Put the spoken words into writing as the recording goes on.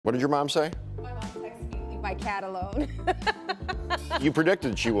What did your mom say? My mom texted me, leave my cat alone. You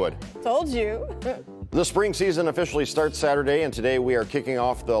predicted she would. Told you. The spring season officially starts Saturday, and today we are kicking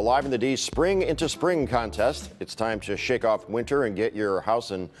off the Live in the D Spring into Spring contest. It's time to shake off winter and get your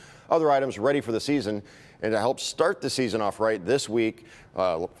house and other items ready for the season. And to help start the season off right this week,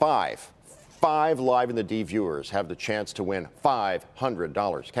 five Live in the D viewers have the chance to win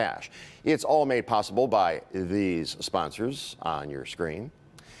 $500 cash. It's all made possible by these sponsors on your screen.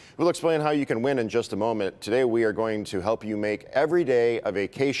 We'll explain how you can win in just a moment. Today we are going to help you make every day a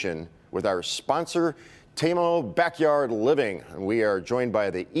vacation with our sponsor, Temo Backyard Living. We are joined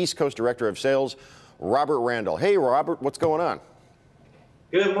by the East Coast Director of Sales, Robert Randall. Hey, Robert, what's going on?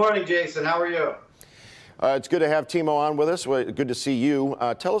 Good morning, Jason. How are you? It's good to have Temo on with us. Good to see you.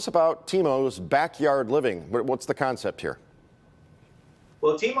 Tell us about Temo's Backyard Living. What's the concept here?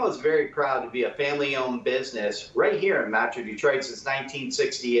 Well, Temo is very proud to be a family-owned business right here in Metro Detroit since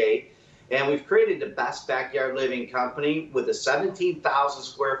 1968. And we've created the best backyard living company with a 17,000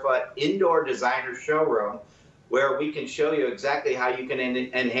 square foot indoor designer showroom where we can show you exactly how you can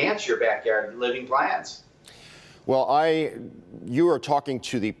enhance your backyard living plans. Well, you are talking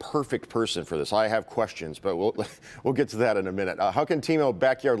to the perfect person for this. I have questions, but we'll get to that in a minute. How can Temo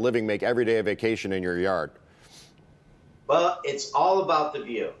Backyard Living make every day a vacation in your yard? Well, it's all about the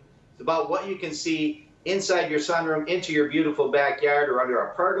view. It's about what you can see inside your sunroom, into your beautiful backyard, or under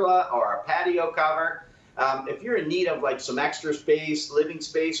a pergola or a patio cover. If you're in need of like some extra space, living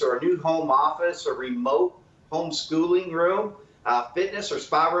space, or a new home office or remote homeschooling room, fitness or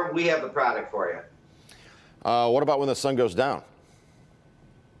spa room, we have the product for you. What about when the sun goes down?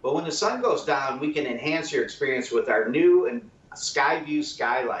 But when the sun goes down, we can enhance your experience with our new and sky view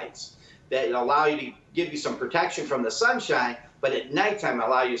skylights that allow you to give you some protection from the sunshine, but at nighttime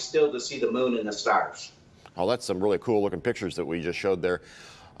allow you still to see the moon and the stars. Oh, that's some really cool looking pictures that we just showed there.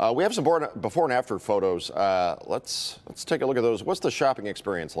 We have some before and after photos. Let's take a look at those. What's the shopping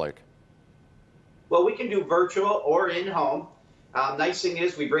experience like? Well, we can do virtual or in-home. Nice thing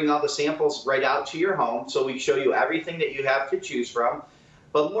is we bring all the samples right out to your home, so we show you everything that you have to choose from.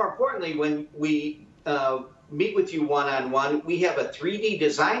 But more importantly, when we meet with you one-on-one, we have a 3D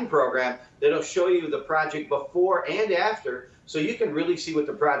design program that'll show you the project before and after, so you can really see what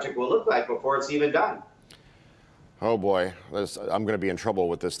the project will look like before it's even done. Oh boy, I'm going to be in trouble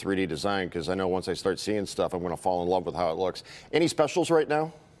with this 3D design because I know once I start seeing stuff, I'm going to fall in love with how it looks. Any specials right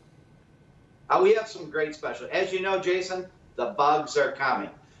now? We have some great specials. As you know, Jason, the bugs are coming.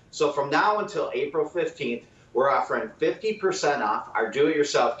 So from now until April 15th, we're offering 50% off our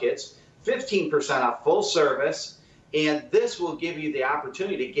do-it-yourself kits, 15% off full service, and this will give you the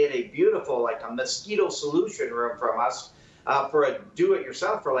opportunity to get a beautiful, like a mosquito solution room from us for a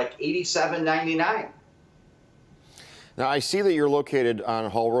do-it-yourself for like $87.99. Now, I see that you're located on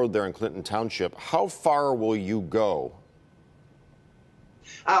Hall Road there in Clinton Township. How far will you go?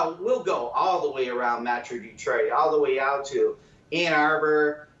 We'll go all the way around Metro Detroit, all the way out to Ann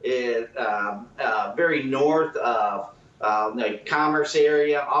Arbor, very north of the Commerce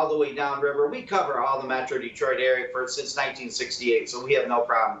area, all the way downriver. We cover all the Metro Detroit area since 1968, so we have no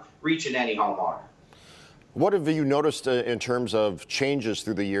problem reaching any homeowner. What have you noticed in terms of changes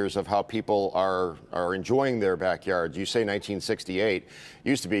through the years of how people are enjoying their backyards? You say 1968. It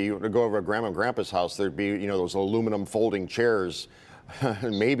used to be, you would go over to Grandma and Grandpa's house, there'd be, you know, those aluminum folding chairs,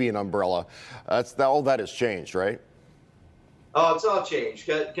 maybe an umbrella. All that has changed, right? Oh, it's all changed.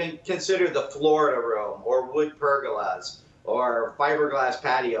 Consider the Florida room, or wood pergolas, or fiberglass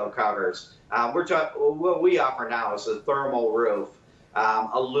patio covers. What we offer now is a thermal roof,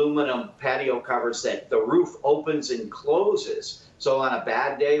 aluminum patio covers that the roof opens and closes. So on a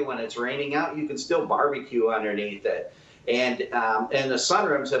bad day when it's raining out, you can still barbecue underneath it. And the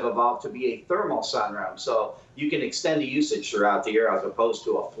sunrooms have evolved to be a thermal sunroom, so you can extend the usage throughout the year as opposed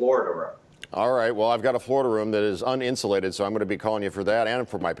to a Florida room. All right, well, I've got a Florida room that is uninsulated, so I'm going to be calling you for that and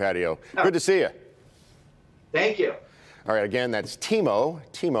for my patio. Good to see you. Thank you. All right, again, that's Temo.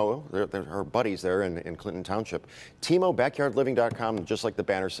 They're our buddies there in Clinton Township. TemoBackyardLiving.com, just like the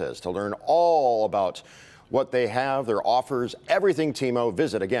banner says, to learn all about what they have, their offers, everything Temo.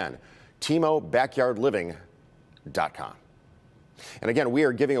 Visit, again, TemoBackyardLiving.com. And again, we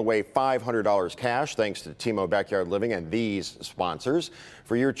are giving away $500 cash thanks to Temo Backyard Living and these sponsors.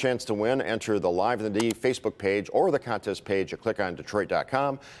 For your chance to win, enter the Live in the D Facebook page or the contest page at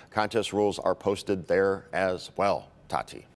clickondetroit.com. Contest rules are posted there as well. Tati.